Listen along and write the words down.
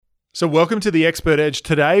So welcome to the Expert Edge.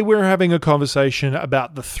 Today we're having a conversation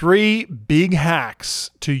about the 3 big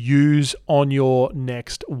hacks to use on your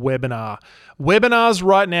next webinar. Webinars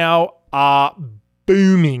right now are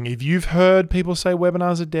booming. If you've heard people say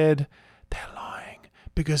webinars are dead, they're lying,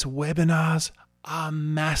 because webinars are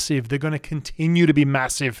massive. They're going to continue to be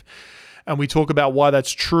massive. And we talk about why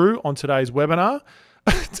that's true on today's webinar.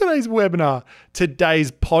 Today's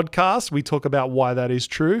podcast, we talk about why that is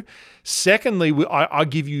true. Secondly, I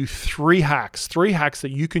give you 3 hacks that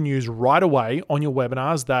you can use right away on your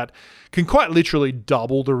webinars that can quite literally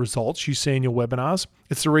double the results you see in your webinars.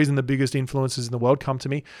 It's the reason the biggest influencers in the world come to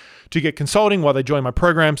me to get consulting while they join my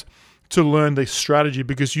programs to learn this strategy,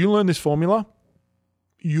 because you learn this formula,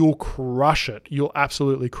 you'll crush it. You'll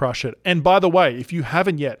absolutely crush it. And by the way, if you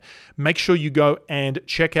haven't yet, make sure you go and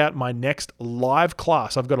check out my next live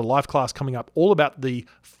class. I've got a live class coming up all about the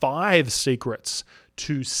 5 secrets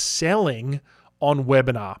to selling on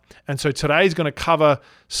webinar. And so today is going to cover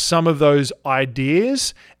some of those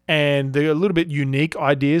ideas, and they're a little bit unique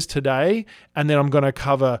ideas today. And then I'm going to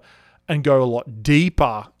cover and go a lot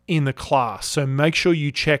deeper in the class. So make sure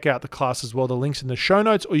you check out the class as well. The link's in the show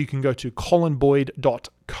notes, or you can go to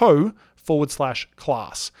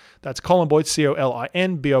colinboyd.co/class. That's Colin Boyd,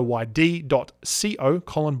 COLINBOYD.co,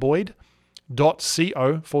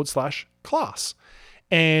 colinboyd.co/class.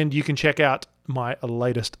 And you can check out my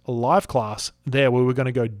latest live class there, where we're going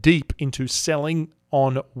to go deep into selling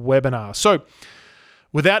on webinars. So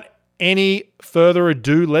without any further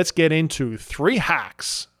ado, let's get into 3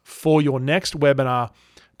 hacks for your next webinar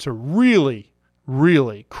to really,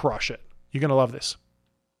 really crush it. You're going to love this.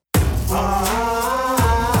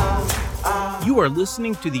 You are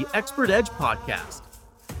listening to the Expert Edge podcast.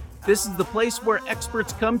 This is the place where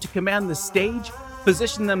experts come to command the stage,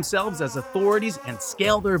 position themselves as authorities, and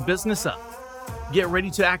scale their business up. Get ready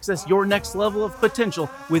to access your next level of potential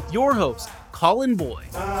with your host, Colin Boyd.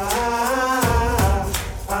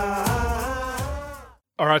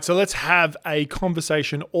 All right, so let's have a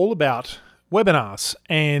conversation all about webinars.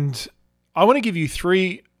 And I want to give you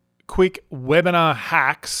 3 quick webinar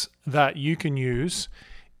hacks that you can use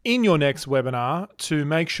in your next webinar to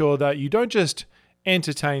make sure that you don't just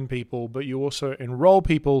entertain people, but you also enroll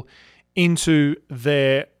people into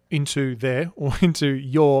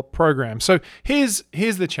your program. So here's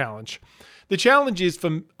the challenge. The challenge is,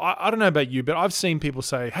 I don't know about you, but I've seen people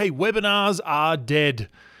say, hey, webinars are dead.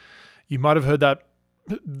 You might have heard that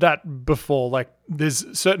before. Like,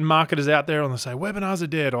 there's certain marketers out there and they say webinars are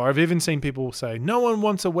dead, or I've even seen people say no one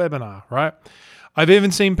wants a webinar, right? I've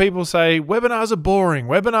even seen people say webinars are boring,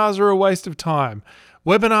 webinars are a waste of time,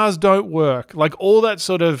 webinars don't work, like all that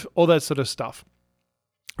sort of stuff,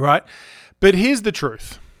 right? But here's the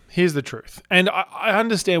truth. And I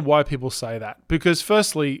understand why people say that, because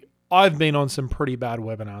firstly, I've been on some pretty bad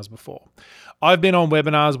webinars before. I've been on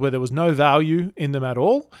webinars where there was no value in them at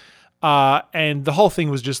all. And the whole thing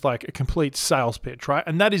was just like a complete sales pitch, right?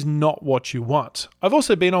 And that is not what you want. I've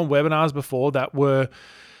also been on webinars before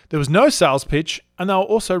there was no sales pitch, and they were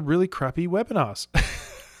also really crappy webinars.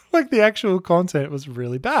 Like, the actual content was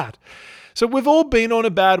really bad. So we've all been on a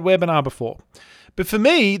bad webinar before. But for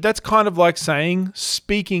me, that's kind of like saying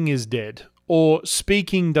speaking is dead or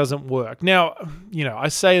speaking doesn't work. Now, I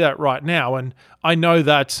say that right now, and I know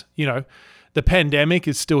that, the pandemic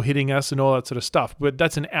is still hitting us and all that sort of stuff, but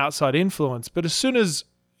that's an outside influence. But as soon as,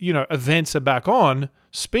 events are back on,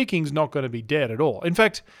 speaking's not going to be dead at all. In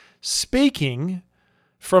fact, speaking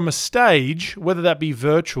from a stage, whether that be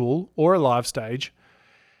virtual or a live stage,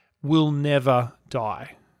 will never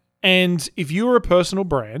die. And if you're a personal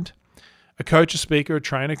brand, a coach, a speaker, a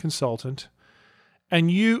trainer, consultant,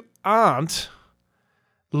 and you aren't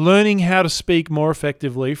learning how to speak more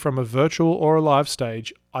effectively from a virtual or a live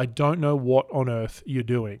stage, I don't know what on earth you're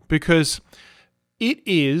doing, because it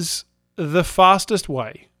is the fastest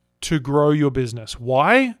way to grow your business.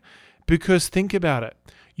 Why? Because think about it.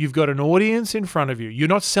 You've got an audience in front of you. You're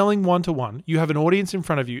not selling one-to-one. You have an audience in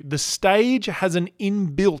front of you. The stage has an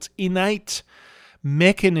innate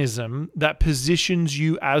mechanism that positions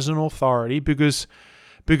you as an authority, because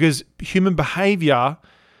human behavior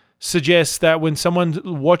suggests that when someone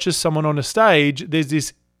watches someone on a stage, there's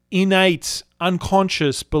this innate,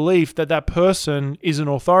 unconscious belief that that person is an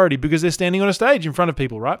authority because they're standing on a stage in front of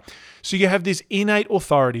people, right? So you have this innate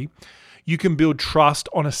authority. You can build trust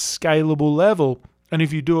on a scalable level. And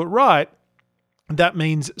if you do it right, that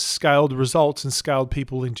means scaled results and scaled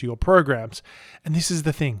people into your programs. And this is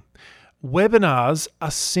the thing. Webinars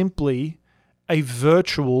are simply a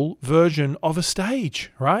virtual version of a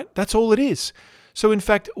stage, right? That's all it is. So in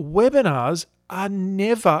fact, webinars are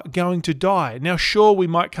never going to die. Now, sure, we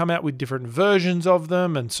might come out with different versions of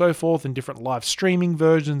them and so forth, and different live streaming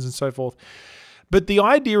versions and so forth. But the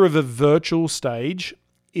idea of a virtual stage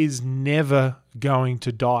is never going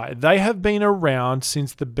to die. They have been around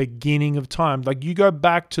since the beginning of time. Like, you go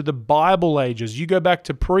back to the Bible ages, you go back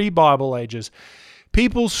to pre-Bible ages.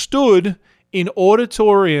 People stood in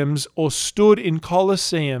auditoriums or stood in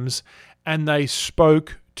coliseums and they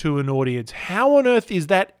spoke to an audience. How on earth is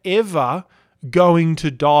that ever going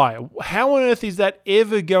to die? How on earth is that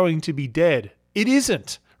ever going to be dead? It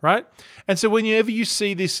isn't, right? And so whenever you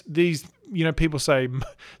see these people say,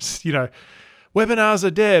 webinars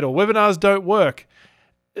are dead or webinars don't work,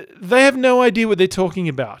 they have no idea what they're talking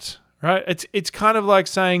about, right? It's kind of like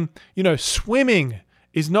saying, swimming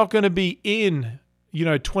is not going to be in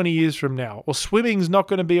 20 years from now, or swimming's not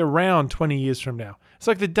going to be around 20 years from now. It's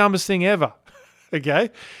like the dumbest thing ever, okay?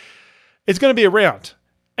 It's going to be around,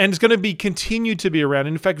 and it's going to continue to be around.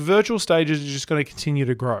 And in fact, virtual stages are just going to continue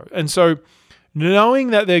to grow. And so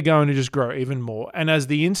knowing that they're going to just grow even more, and as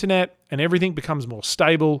the internet and everything becomes more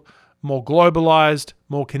stable, more globalized,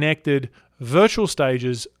 more connected, virtual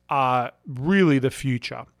stages are really the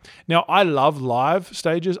future. Now, I love live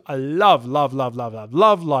stages. I love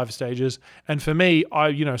live stages. And for me,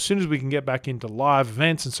 as soon as we can get back into live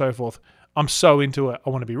events and so forth, I'm so into it. I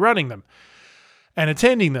want to be running them and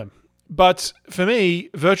attending them. But for me,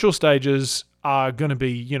 virtual stages are going to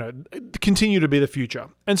be, continue to be the future.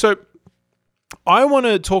 And so I want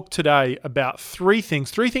to talk today about three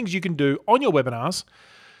things you can do on your webinars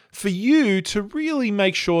for you to really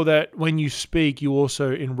make sure that when you speak, you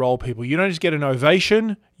also enroll people. You don't just get an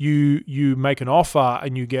ovation, you make an offer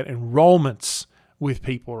and you get enrollments with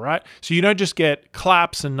people, right? So you don't just get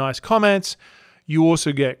claps and nice comments, you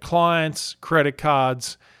also get clients, credit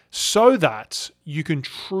cards, so that you can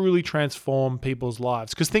truly transform people's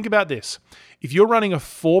lives. Because think about this. If you're running a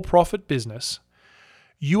for-profit business,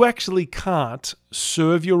 you actually can't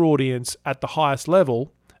serve your audience at the highest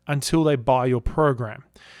level until they buy your program.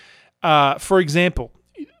 For example,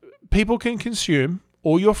 people can consume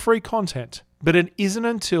all your free content, but it isn't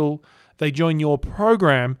until they join your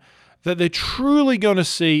program that they're truly going to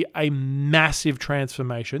see a massive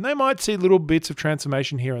transformation. They might see little bits of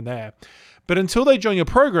transformation here and there, but until they join your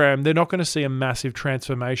program, they're not going to see a massive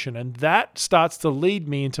transformation. And that starts to lead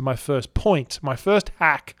me into my first point, my first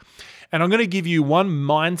hack. And I'm going to give you one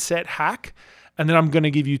mindset hack, and then I'm going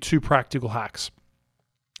to give you two practical hacks.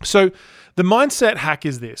 So the mindset hack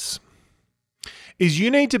is this, is you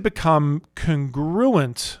need to become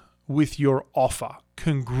congruent with your offer.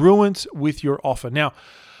 Congruent with your offer. Now,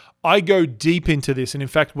 I go deep into this, and in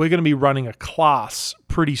fact, we're going to be running a class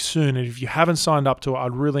pretty soon. And if you haven't signed up to it,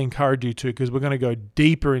 I'd really encourage you to, because we're going to go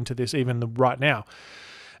deeper into this even right now.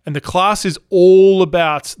 And the class is all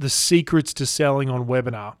about the secrets to selling on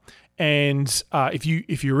webinar. And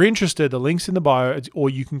if you're interested, the link's in the bio,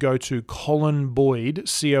 or you can go to Colin Boyd,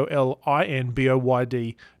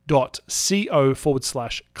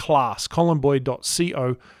 colinboyd.co/class,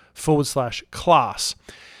 colinboyd.co/class.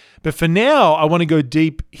 But for now, I want to go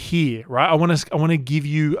deep here, right? I want to give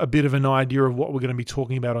you a bit of an idea of what we're going to be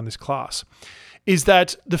talking about on this class. Is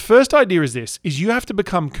that the first idea is this, is you have to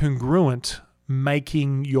become congruent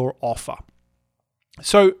making your offer.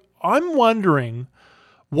 So I'm wondering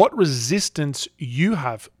what resistance you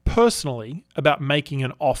have personally about making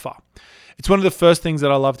an offer. It's one of the first things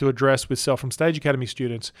that I love to address with Sell From Stage Academy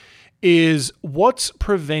students is what's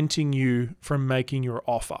preventing you from making your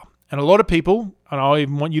offer. And a lot of people, and I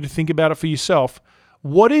even want you to think about it for yourself,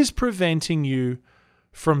 what is preventing you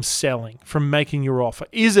from selling, from making your offer?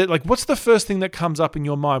 Is it like, what's the first thing that comes up in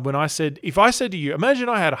your mind when if I said to you, imagine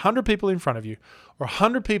I had 100 people in front of you, or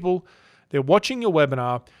 100 people, they're watching your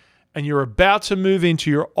webinar, and you're about to move into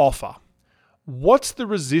your offer. What's the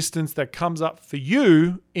resistance that comes up for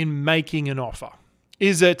you in making an offer?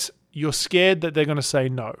 Is it you're scared that they're going to say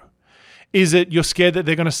no? Is it you're scared that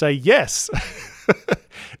they're going to say yes?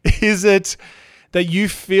 Is it that you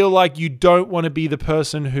feel like you don't want to be the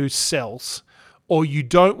person who sells, or you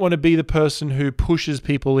don't want to be the person who pushes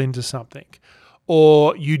people into something,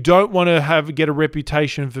 or you don't want to get a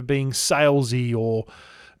reputation for being salesy or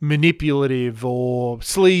manipulative or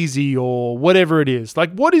sleazy or whatever it is?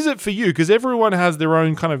 Like, what is it for you? Because everyone has their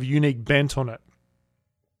own kind of unique bent on it.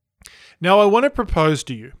 Now, I want to propose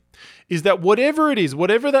to you is that whatever it is,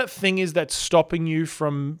 whatever that thing is that's stopping you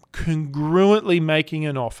from congruently making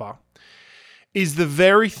an offer, is the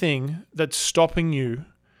very thing that's stopping you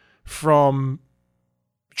from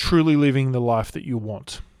truly living the life that you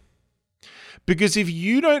want. Because if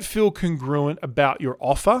you don't feel congruent about your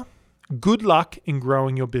offer, good luck in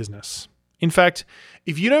growing your business. In fact,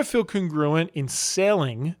 if you don't feel congruent in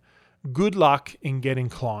selling, good luck in getting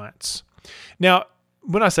clients. Now,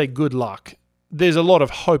 when I say good luck, there's a lot of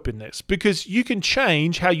hope in this because you can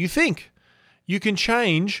change how you think. You can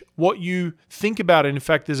change what you think about it. In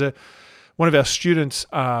fact, there's one of our students,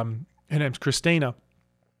 her name's Christina,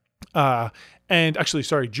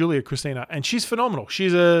 Julia Christina, and she's phenomenal.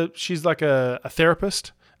 She's like a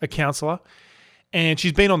therapist, a counselor, and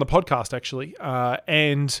she's been on the podcast actually,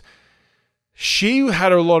 and she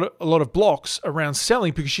had a lot of blocks around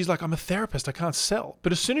selling because she's like, I'm a therapist, I can't sell.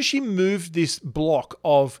 But as soon as she moved this block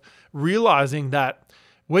of realizing that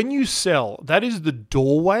when you sell, that is the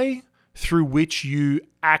doorway through which you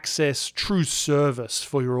access true service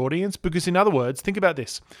for your audience. Because in other words, think about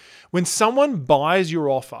this. When someone buys your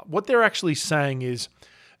offer, what they're actually saying is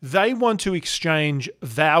they want to exchange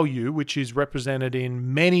value, which is represented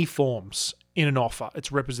in many forms in an offer.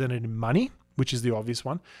 It's represented in money, which is the obvious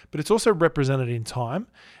one, but it's also represented in time,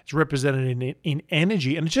 it's represented in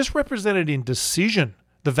energy, and it's just represented in decision,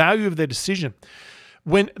 the value of their decision.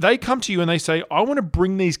 When they come to you and they say, I want to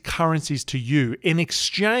bring these currencies to you in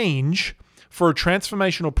exchange for a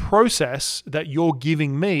transformational process that you're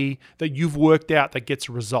giving me that you've worked out that gets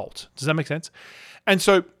a result. Does that make sense? And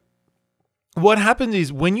so what happens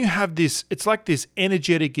is when you have this, it's like this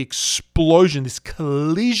energetic explosion, this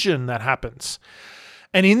collision that happens.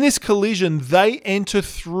 And in this collision, they enter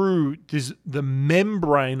through the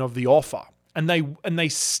membrane of the offer, and they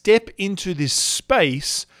step into this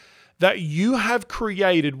space that you have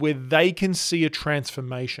created where they can see a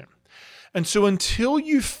transformation. And so until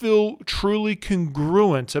you feel truly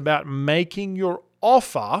congruent about making your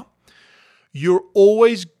offer, you're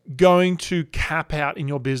always going to cap out in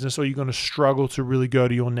your business, or you're going to struggle to really go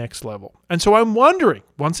to your next level. And so I'm wondering,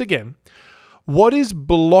 once again, what is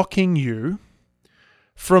blocking you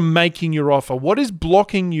from making your offer? What is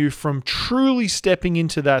blocking you from truly stepping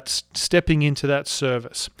into that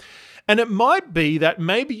service? And it might be that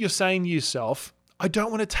maybe you're saying to yourself, I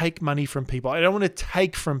don't want to take money from people. I don't want to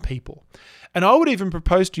take from people. And I would even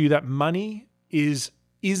propose to you that money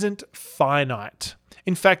isn't finite.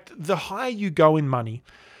 In fact, the higher you go in money,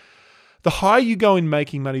 the higher you go in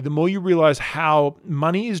making money, the more you realize how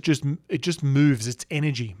money is just moves. It's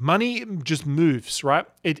energy. Money just moves, right?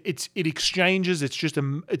 It exchanges.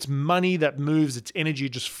 It's money that moves. It's energy.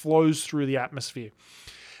 It just flows through the atmosphere.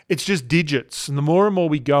 It's just digits. And the more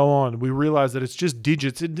we go on, we realize that it's just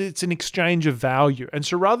digits. It's an exchange of value. And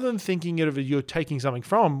so rather than thinking of it, you're taking something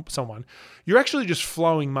from someone, you're actually just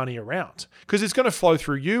flowing money around, because it's going to flow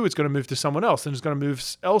through you. It's going to move to someone else, and it's going to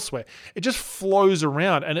move elsewhere. It just flows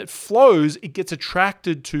around, and it gets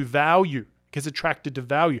attracted to value.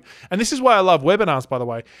 And this is why I love webinars, by the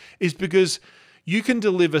way, is because you can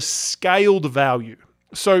deliver scaled value.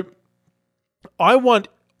 So I want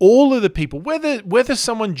all of the people, whether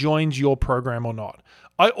someone joins your program or not,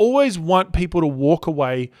 I always want people to walk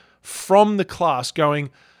away from the class going,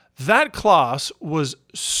 that class was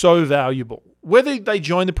so valuable, whether they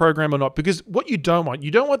join the program or not, because what you don't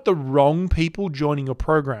want the wrong people joining your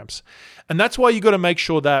programs. And that's why you got to make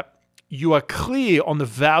sure that you are clear on the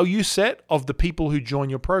value set of the people who join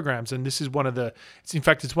your programs. And this is it's one of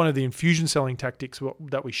the infusion selling tactics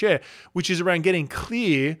that we share, which is around getting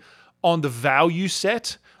clear on the value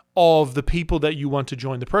set of the people that you want to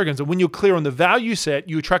join the programs. And when you're clear on the value set,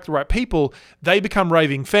 you attract the right people, they become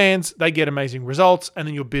raving fans, they get amazing results, and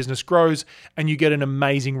then your business grows and you get an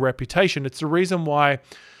amazing reputation. It's the reason why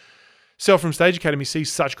Sell From Stage Academy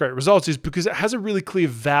sees such great results, is because it has a really clear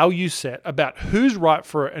value set about who's right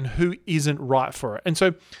for it and who isn't right for it. And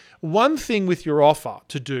so one thing with your offer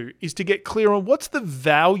to do is to get clear on what's the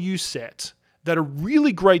value set that a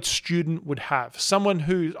really great student would have. Someone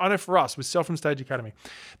who, I know for us with Sell From Stage Academy,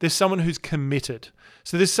 there's someone who's committed.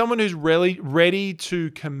 So there's someone who's really ready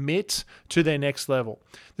to commit to their next level.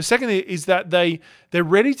 The second is that they're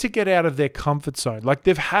ready to get out of their comfort zone. Like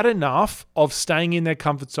they've had enough of staying in their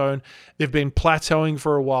comfort zone. They've been plateauing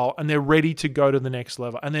for a while and they're ready to go to the next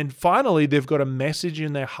level. And then finally, they've got a message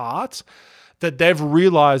in their heart that they've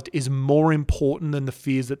realized is more important than the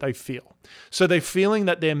fears that they feel. So they're feeling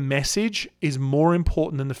that their message is more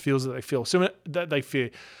important than the fears that they feel, so that they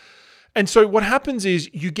fear. And so what happens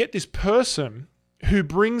is you get this person who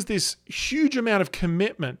brings this huge amount of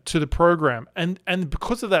commitment to the program. And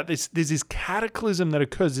because of that, there's this cataclysm that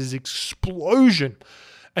occurs, this explosion.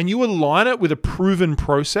 And you align it with a proven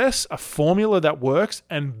process, a formula that works,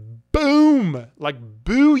 and boom, like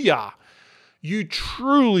booyah, you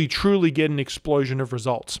truly, truly get an explosion of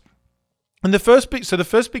results. And the first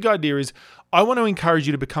big idea is I want to encourage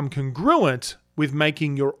you to become congruent with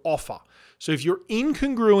making your offer. So if you're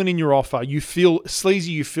incongruent in your offer, you feel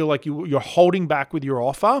sleazy, you feel like you're holding back with your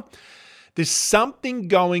offer, there's something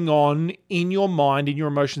going on in your mind, in your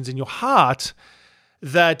emotions, in your heart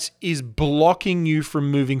that is blocking you from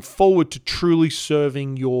moving forward to truly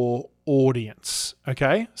serving your audience.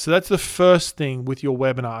 Okay? So that's the first thing with your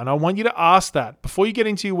webinar. And I want you to ask that before you get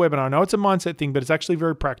into your webinar. I know it's a mindset thing, but it's actually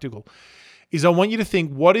very practical. Is I want you to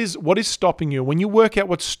think, what is stopping you? When you work out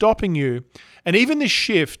what's stopping you, and even this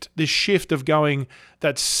shift of going,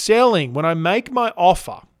 that selling, when I make my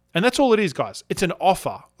offer, and that's all it is, guys. It's an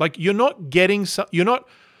offer. Like you don't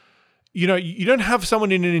have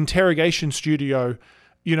someone in an interrogation studio,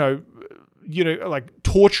 like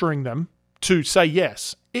torturing them to say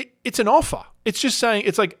yes. It's an offer. It's just saying,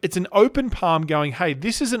 it's an open palm going, hey,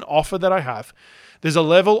 this is an offer that I have. There's a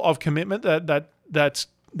level of commitment that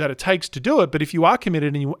it takes to do it. But if you are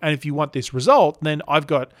committed and if you want this result, then I've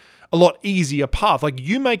got a lot easier path. Like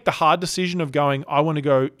you make the hard decision of going, I want to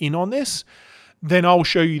go in on this, then I'll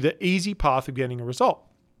show you the easy path of getting a result.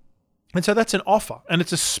 And so that's an offer, and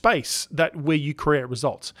it's a space where you create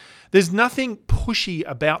results. There's nothing pushy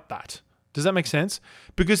about that. Does that make sense?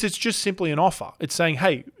 Because it's just simply an offer. It's saying,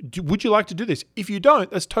 hey, would you like to do this? If you don't,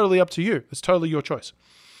 that's totally up to you. It's totally your choice.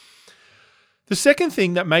 The second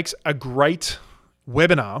thing that makes a great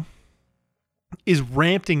webinar is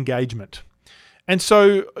ramped engagement. And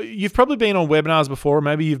so you've probably been on webinars before, or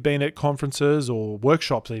maybe you've been at conferences or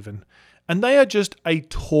workshops even, and they are just a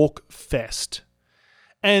talk fest.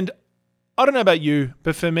 And I don't know about you,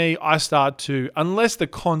 but for me, I start to, unless the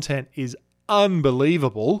content is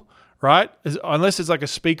unbelievable, right? Unless it's like a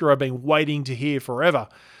speaker I've been waiting to hear forever,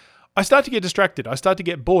 I start to get distracted. I start to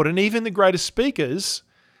get bored. And even the greatest speakers,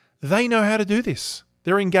 they know how to do this.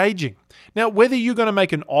 They're engaging. Now, whether you're going to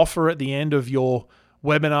make an offer at the end of your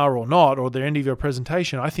webinar or not, or the end of your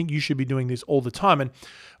presentation, I think you should be doing this all the time. And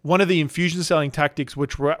one of the infusion selling tactics,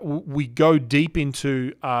 which we go deep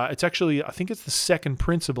into, it's actually, I think it's the second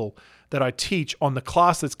principle that I teach on the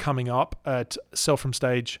class that's coming up at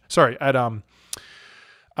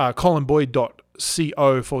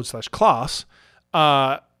colinboyd.co/class,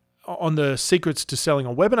 on the secrets to selling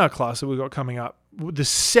a webinar class that we've got coming up. The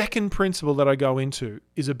second principle that I go into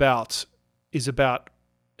is about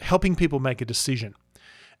helping people make a decision.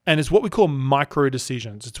 And it's what we call micro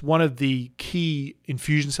decisions. It's one of the key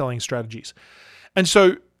infusion selling strategies. And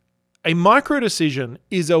so a micro decision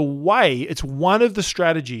is it's one of the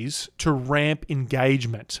strategies to ramp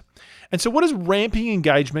engagement. And so what does ramping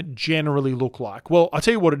engagement generally look like? Well, I'll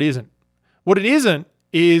tell you what it isn't. What it isn't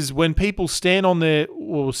is when people sit on their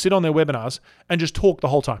webinars and just talk the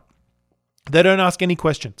whole time. They don't ask any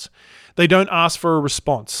questions. They don't ask for a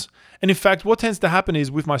response. And in fact, what tends to happen is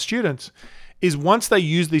with my students is once they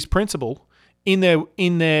use this principle in their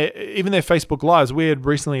Facebook Lives. We had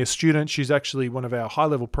recently a student, she's actually one of our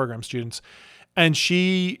high-level program students, and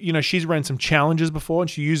she's ran some challenges before, and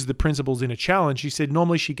she uses the principles in a challenge. She said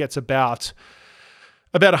normally she gets about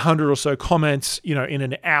 100 or so comments, in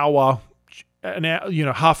an hour,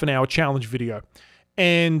 half an hour challenge video.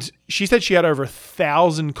 And she said she had over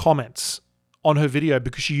 1,000 comments on her video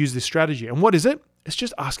because she used this strategy. And what is it? It's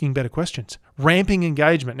just asking better questions, ramping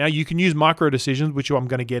engagement. Now, you can use micro decisions, which I'm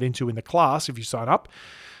going to get into in the class if you sign up,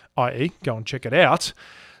 i.e. go and check it out.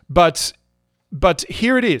 But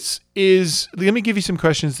here it is let me give you some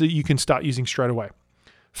questions that you can start using straight away.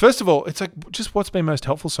 First of all, it's like, just what's been most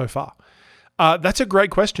helpful so far? That's a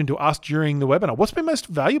great question to ask during the webinar. What's been most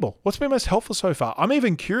valuable? What's been most helpful so far? I'm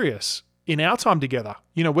even curious in our time together.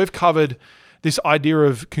 We've covered this idea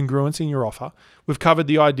of congruency in your offer. We've covered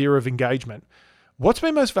the idea of engagement. What's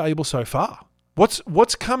been most valuable so far?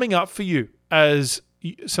 What's coming up for you as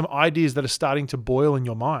some ideas that are starting to boil in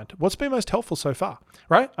your mind? What's been most helpful so far,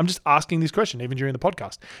 right? I'm just asking this question even during the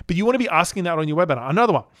podcast. But you want to be asking that on your webinar.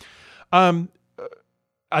 Another one.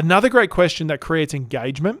 Another great question that creates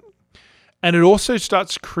engagement, and it also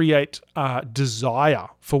starts to create desire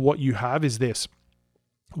for what you have is this.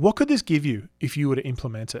 What could this give you if you were to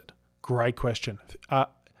implement it? Great question.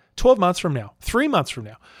 12 months from now, 3 months from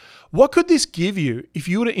now. What could this give you if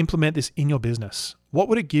you were to implement this in your business? What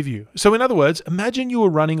would it give you? So in other words, imagine you were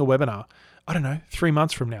running a webinar, 3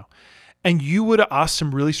 months from now, and you were to ask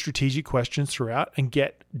some really strategic questions throughout and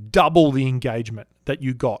get double the engagement that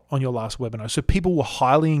you got on your last webinar. So people were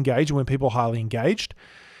highly engaged. And when people are highly engaged,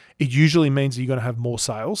 it usually means that you're going to have more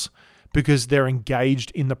sales because they're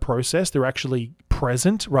engaged in the process. They're actually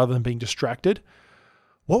present rather than being distracted.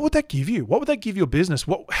 What would that give you? What would that give your business?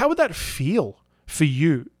 How would that feel for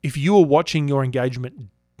you if you were watching your engagement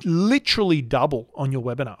literally double on your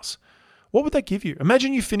webinars? What would that give you?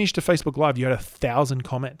 Imagine you finished a Facebook Live, you had 1,000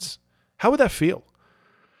 comments. How would that feel?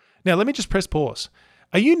 Now, let me just press pause.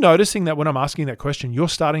 Are you noticing that when I'm asking that question, you're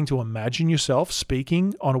starting to imagine yourself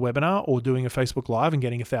speaking on a webinar or doing a Facebook Live and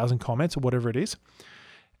getting 1,000 comments or whatever it is?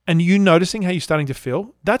 And you noticing how you're starting to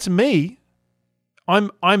feel? That's me.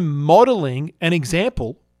 I'm modeling an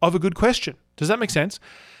example of a good question. Does that make sense?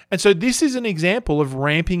 And so this is an example of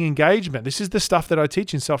ramping engagement. This is the stuff that I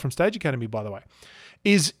teach in Sell from Stage Academy, by the way,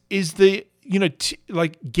 is the,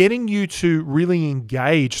 like getting you to really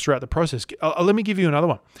engage throughout the process. Let me give you another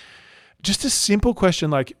one. Just a simple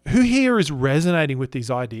question like, who here is resonating with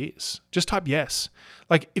these ideas? Just type yes.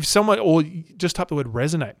 Like if someone, or just type the word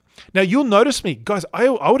resonate. Now you'll notice me, guys, I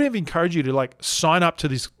would have encouraged you to like sign up to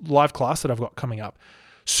this live class that I've got coming up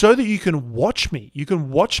so that you can watch me. You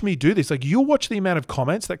can watch me do this. Like you'll watch the amount of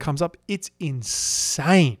comments that comes up. It's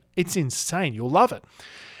insane. It's insane. You'll love it.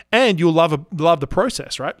 And you'll love the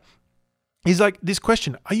process, right? He's like, this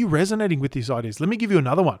question, are you resonating with these ideas? Let me give you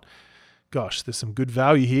another one. Gosh, there's some good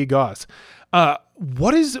value here, guys.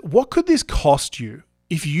 What could this cost you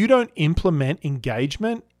if you don't implement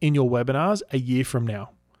engagement in your webinars a year from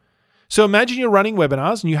now? So imagine you're running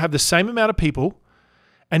webinars and you have the same amount of people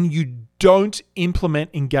and you don't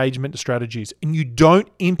implement engagement strategies and you don't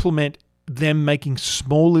implement them making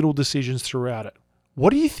small little decisions throughout it.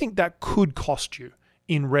 What do you think that could cost you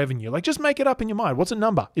in revenue? Like just make it up in your mind. What's a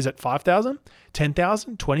number? Is it 5,000,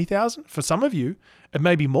 10,000, 20,000? For some of you, it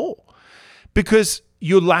may be more. Because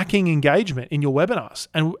you're lacking engagement in your webinars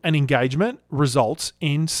and engagement results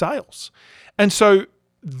in sales. And so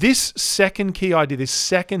this second key idea, this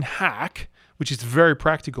second hack, which is very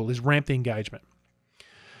practical, is ramp the engagement.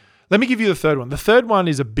 Let me give you the third one. The third one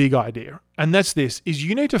is a big idea, and that's this, is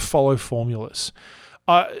you need to follow formulas.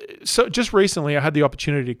 So just recently I had the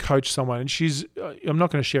opportunity to coach someone and she's, I'm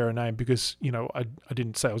not going to share her name because, I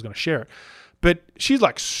didn't say I was going to share it. But she's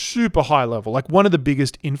like super high level, like one of the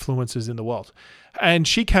biggest influencers in the world. And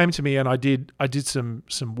she came to me and I did some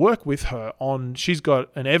work with her on, she's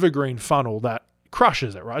got an evergreen funnel that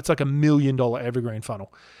crushes it, right? It's like $1 million evergreen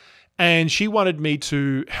funnel. And she wanted me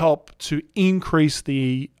to help to increase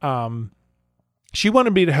the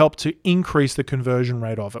conversion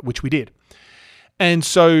rate of it, which we did. And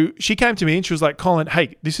so she came to me and she was like, Colin,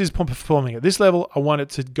 hey, this is performing at this level. I want it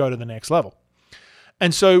to go to the next level.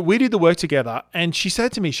 And so we did the work together and she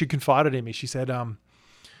said to me, she confided in me, she said,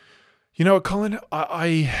 you know what, Colin,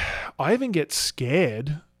 I even get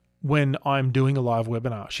scared when I'm doing a live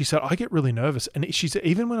webinar. She said, I get really nervous. And she said,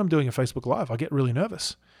 even when I'm doing a Facebook Live, I get really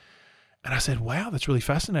nervous. And I said, wow, that's really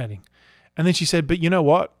fascinating. And then she said, but you know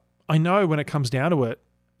what? I know when it comes down to it,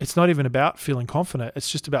 it's not even about feeling confident.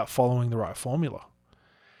 It's just about following the right formula.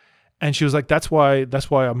 And she was like, that's why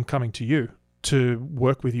I'm coming to you to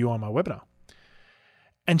work with you on my webinar.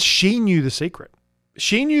 And she knew the secret.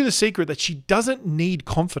 She knew the secret that she doesn't need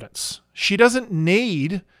confidence. She doesn't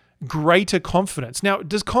need greater confidence. Now,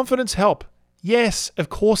 does confidence help? Yes, of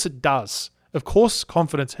course it does. Of course,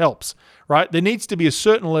 confidence helps, right? There needs to be a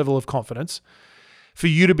certain level of confidence for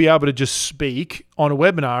you to be able to just speak on a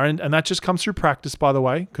webinar. And that just comes through practice, by the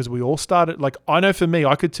way, because we all started, like I know for me,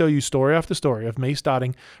 I could tell you story after story of me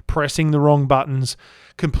starting, pressing the wrong buttons,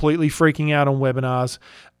 completely freaking out on webinars,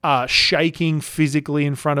 shaking physically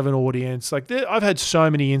in front of an audience. Like I've had so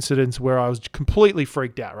many incidents where I was completely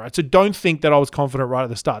freaked out, right? So don't think that I was confident right at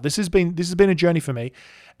the start. This has been a journey for me,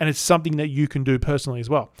 and it's something that you can do personally as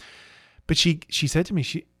well. But she said to me,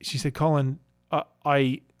 she said, Colin,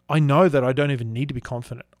 I know that I don't even need to be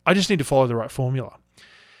confident. I just need to follow the right formula.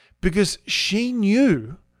 Because she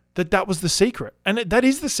knew that was the secret. And that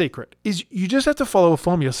is the secret, is you just have to follow a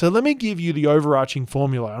formula. So let me give you the overarching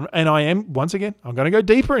formula. And I'm going to go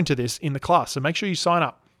deeper into this in the class. So make sure you sign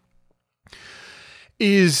up.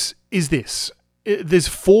 Is this. There's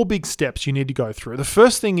 4 big steps you need to go through. The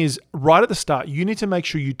first thing is right at the start, you need to make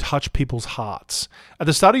sure you touch people's hearts. At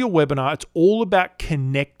the start of your webinar, it's all about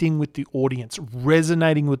connecting with the audience,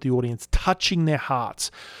 resonating with the audience, touching their hearts,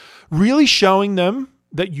 really showing them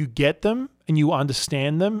that you get them and you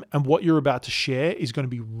understand them, and what you're about to share is going to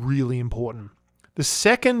be really important. The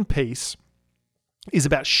second piece is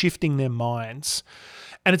about shifting their minds.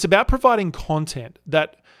 And it's about providing content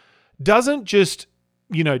that doesn't just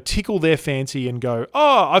tickle their fancy and go,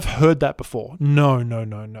 oh, I've heard that before. No.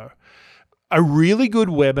 A really good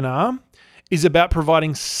webinar is about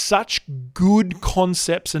providing such good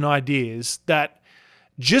concepts and ideas that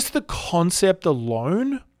just the concept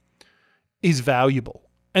alone is valuable.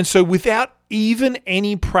 And so without even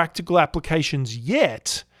any practical applications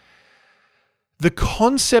yet, the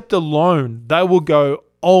concept alone, they will go,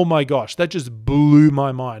 oh my gosh, that just blew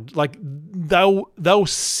my mind. Like they'll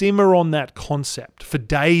simmer on that concept for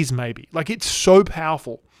days maybe. Like it's so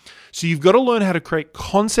powerful. So you've got to learn how to create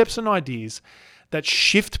concepts and ideas that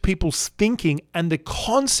shift people's thinking, and the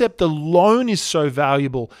concept alone is so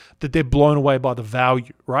valuable that they're blown away by the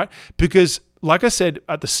value, right? Because like I said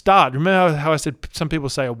at the start, remember how I said some people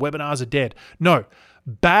say webinars are dead? No,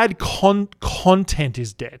 bad content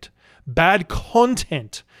is dead. Bad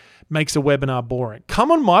content makes a webinar boring.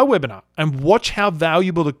 Come on my webinar and watch how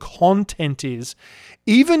valuable the content is,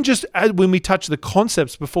 even just when we touch the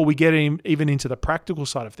concepts before we get even into the practical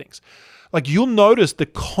side of things. Like, you'll notice the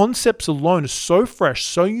concepts alone are so fresh,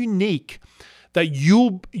 so unique, that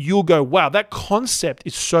you'll go, wow, that concept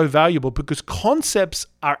is so valuable, because concepts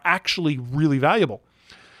are actually really valuable.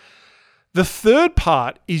 The third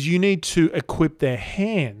part is you need to equip their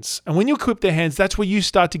hands. And when you equip their hands, that's where you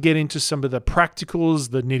start to get into some of the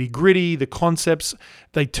practicals, the nitty gritty, the concepts.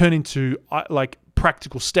 They turn into like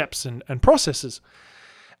practical steps and processes.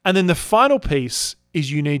 And then the final piece is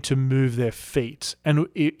you need to move their feet. And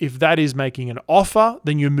if that is making an offer,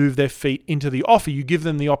 then you move their feet into the offer. You give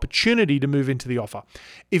them the opportunity to move into the offer.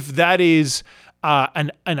 If that is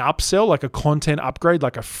an upsell, like a content upgrade,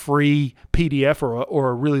 like a free PDF or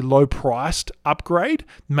a really low priced upgrade,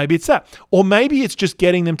 maybe it's that. Or maybe it's just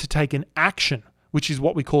getting them to take an action, which is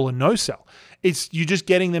what we call a no-sell. It's you just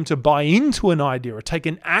getting them to buy into an idea or take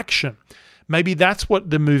an action. Maybe that's what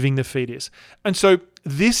the moving the feet is. And so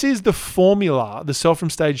this is the formula, the Sell from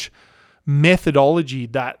Stage methodology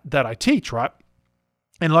that I teach, right?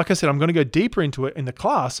 And like I said, I'm going to go deeper into it in the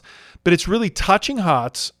class, but it's really touching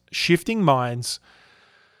hearts, shifting minds,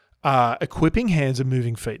 equipping hands, and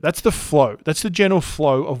moving feet. That's the flow. That's the general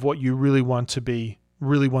flow of what you really want to be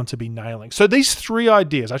nailing. So these three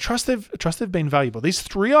ideas, I trust they've been valuable. These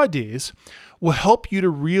three ideas will help you to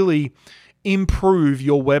really improve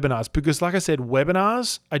your webinars, because like I said,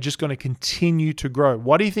 webinars are just going to continue to grow.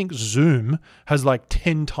 Why do you think Zoom has like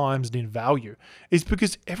 10 times in value? It's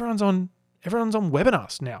because everyone's on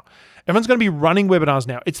webinars now. Everyone's going to be running webinars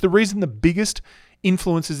now. It's the reason the biggest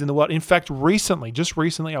influencers in the world. In fact, just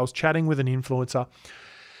recently, I was chatting with an influencer,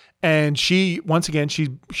 and she's a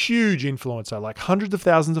huge influencer, like hundreds of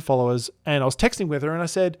thousands of followers. And I was texting with her, and I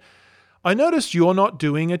said, I noticed you're not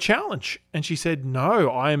doing a challenge. And she said,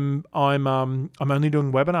 no, I'm only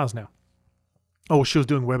doing webinars now. Oh, she was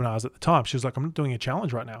doing webinars at the time. She was like, I'm not doing a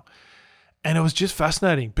challenge right now. And it was just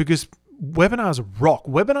fascinating, because webinars rock.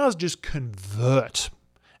 Webinars just convert.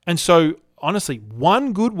 And so honestly,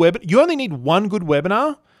 you only need one good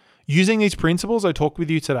webinar using these principles I talked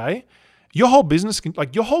with you today. Your whole business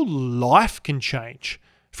your whole life can change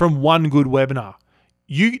from one good webinar.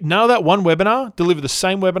 You nail that one webinar, deliver the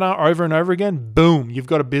same webinar over and over again, boom, you've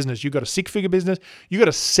got a business. You've got a 6-figure business. You've got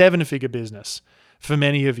a 7-figure business for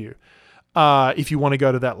many of you, if you want to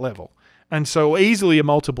go to that level. And so easily a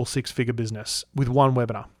multiple 6-figure business with one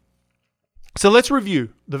webinar. So let's review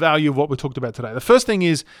the value of what we talked about today. The first thing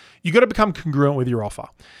is you got to become congruent with your offer.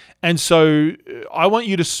 And so I want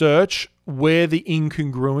you to search where the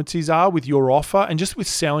incongruencies are with your offer and just with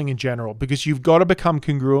selling in general, because you've got to become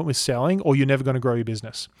congruent with selling or you're never going to grow your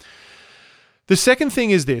business. The second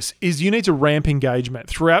thing is you need to ramp engagement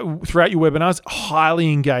throughout your webinars.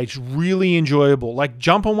 Highly engaged, really enjoyable. Like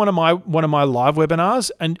jump on one of my live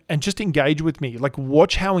webinars and just engage with me. Like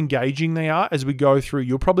watch how engaging they are as we go through.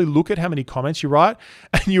 You'll probably look at how many comments you write,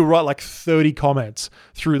 and you'll write like 30 comments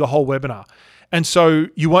through the whole webinar. And so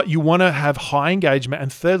you want to have high engagement.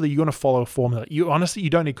 And thirdly, you want to follow a formula. You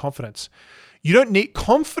don't need confidence. You don't need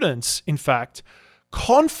confidence. In fact,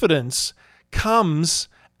 confidence comes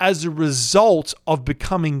as a result of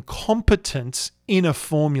becoming competent in a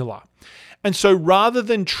formula. And so rather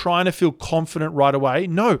than trying to feel confident right away,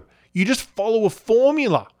 no, you just follow a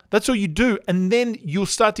formula. That's all you do. And then you'll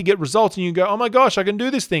start to get results and you go, oh my gosh, I can do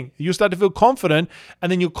this thing. You'll start to feel confident,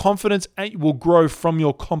 and then your confidence will grow from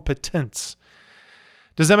your competence.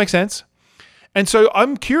 Does that make sense? And so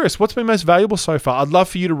I'm curious, what's been most valuable so far? I'd love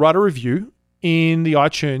for you to write a review in the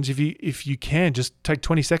iTunes. If you can, just take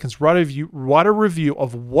 20 seconds, write a review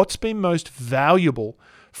of what's been most valuable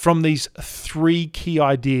from these 3 key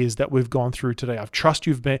ideas that we've gone through today. I trust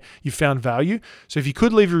you've found value. So if you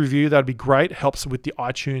could leave a review, that'd be great. It helps with the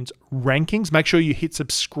iTunes rankings. Make sure you hit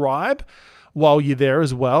subscribe while you're there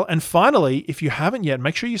as well. And finally, if you haven't yet,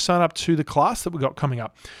 make sure you sign up to the class that we've got coming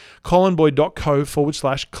up,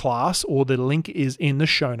 colinboyd.co/class, or the link is in the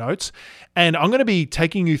show notes. And I'm going to be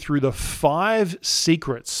taking you through the 5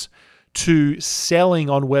 secrets to selling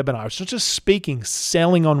on webinar. It's not just speaking,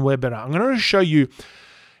 selling on webinar. I'm going to show you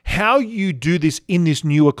how you do this in this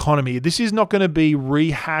new economy. This is not going to be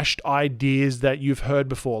rehashed ideas that you've heard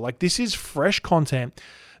before. Like, this is fresh content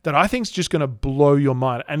that I think is just going to blow your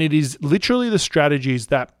mind. And it is literally the strategies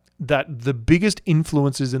that that the biggest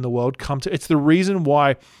influencers in the world come to. It's the reason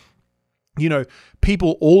why,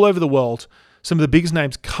 people all over the world, some of the biggest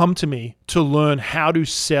names come to me to learn how to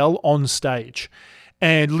sell on stage.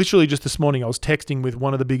 And literally just this morning, I was texting with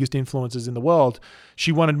one of the biggest influencers in the world.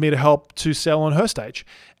 She wanted me to help to sell on her stage.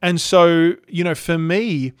 And so, for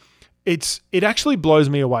me, it actually blows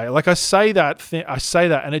me away. Like I say that,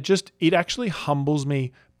 and it actually humbles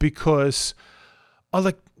me, because I'm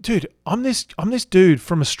like, dude, I'm this dude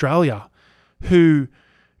from Australia who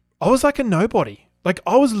I was like a nobody. Like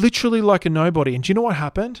I was literally like a nobody. And do you know what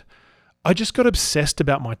happened? I just got obsessed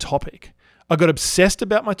about my topic. I got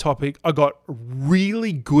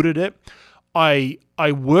really good at it. I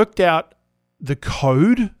worked out the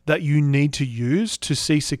code that you need to use to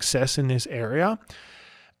see success in this area.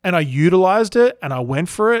 And I utilized it and I went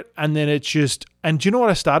for it. And then and do you know what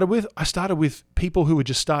I started with? I started with people who were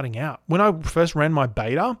just starting out. When I first ran my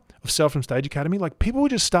beta of Sell From Stage Academy, like people were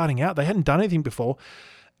just starting out. They hadn't done anything before.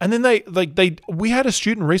 And then we had a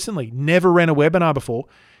student recently, never ran a webinar before.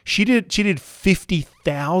 She did $50,000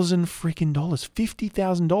 freaking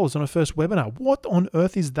 $50,000 on her first webinar. What on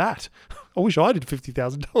earth is that? I wish I did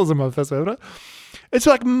 $50,000 on my first webinar. It's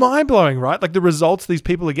like mind blowing, right? Like the results these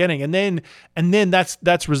people are getting, and then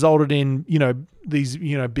that's resulted in these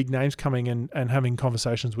big names coming and having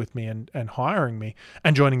conversations with me and hiring me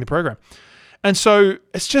and joining the program. And so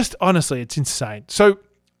it's just honestly, it's insane. So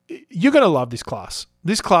you're gonna love this class.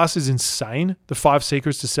 This class is insane. The 5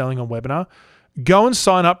 secrets to selling on webinar. Go and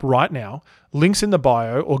sign up right now. Links in the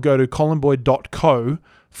bio, or go to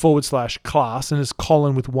colinboyd.co/class. And it's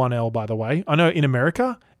Colin with 1 L, by the way. I know in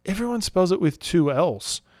America, everyone spells it with 2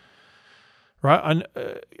 L's, right? And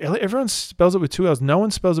everyone spells it with 2 L's. No one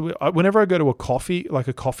spells it with, whenever I go to a coffee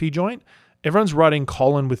joint, everyone's writing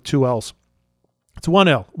Colin with 2 L's. It's 1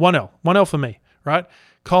 L for me, right?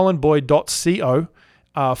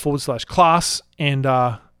 colinboyd.co/class. And,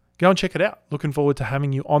 go and check it out. Looking forward to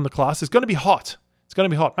having you on the class. It's going to be hot.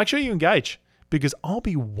 Make sure you engage, because I'll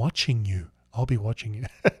be watching you.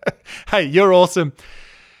 Hey, you're awesome.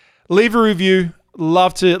 Leave a review.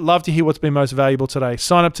 Love to hear what's been most valuable today.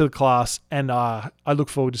 Sign up to the class, and I look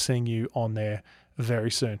forward to seeing you on there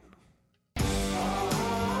very soon.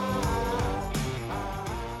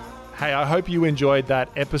 Hey, I hope you enjoyed that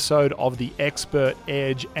episode of The Expert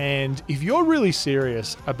Edge. And if you're really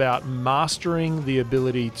serious about mastering the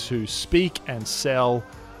ability to speak and sell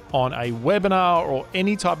on a webinar or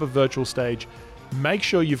any type of virtual stage, make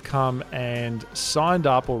sure you've come and signed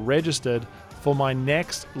up or registered for my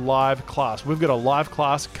next live class. We've got a live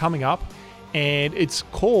class coming up, and it's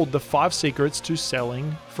called The 5 Secrets to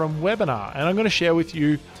Selling from Webinar. And I'm going to share with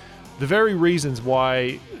you the very reasons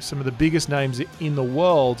why some of the biggest names in the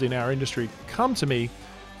world in our industry come to me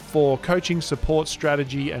for coaching, support,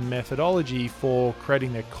 strategy, and methodology for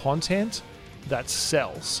creating their content that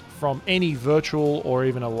sells from any virtual or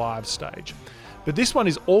even a live stage. But this one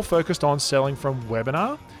is all focused on selling from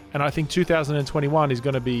webinar. And I think 2021 is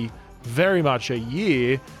going to be very much a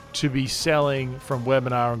year to be selling from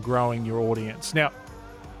webinar and growing your audience. Now,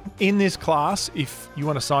 in this class, if you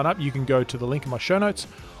want to sign up, you can go to the link in my show notes,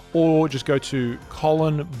 or just go to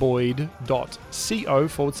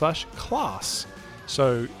colinboyd.co/class.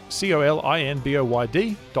 So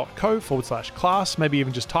colinboyd.co/class. Maybe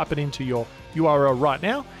even just type it into your URL right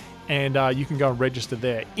now, and you can go and register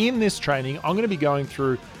there. In this training, I'm going to be going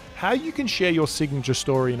through how you can share your signature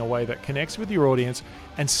story in a way that connects with your audience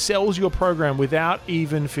and sells your program without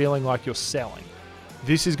even feeling like you're selling.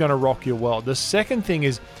 This is going to rock your world. The second thing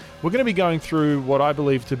is, we're going to be going through what I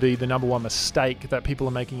believe to be the number one mistake that people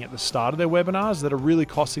are making at the start of their webinars that are really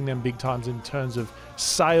costing them big times in terms of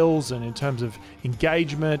sales and in terms of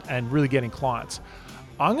engagement and really getting clients.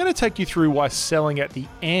 I'm going to take you through why selling at the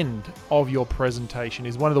end of your presentation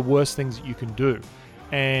is one of the worst things that you can do,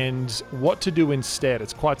 and what to do instead.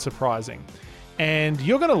 It's quite surprising. And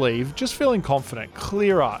you're going to leave just feeling confident,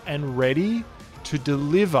 clearer, and ready to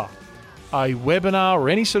deliver a webinar or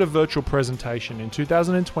any sort of virtual presentation in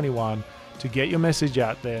 2021 to get your message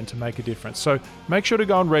out there and to make a difference. So make sure to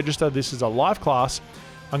go and register. This is a live class.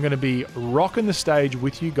 I'm going to be rocking the stage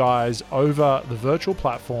with you guys over the virtual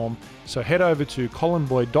platform. So head over to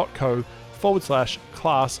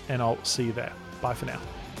colinboyd.co/class, and I'll see you there. Bye for now.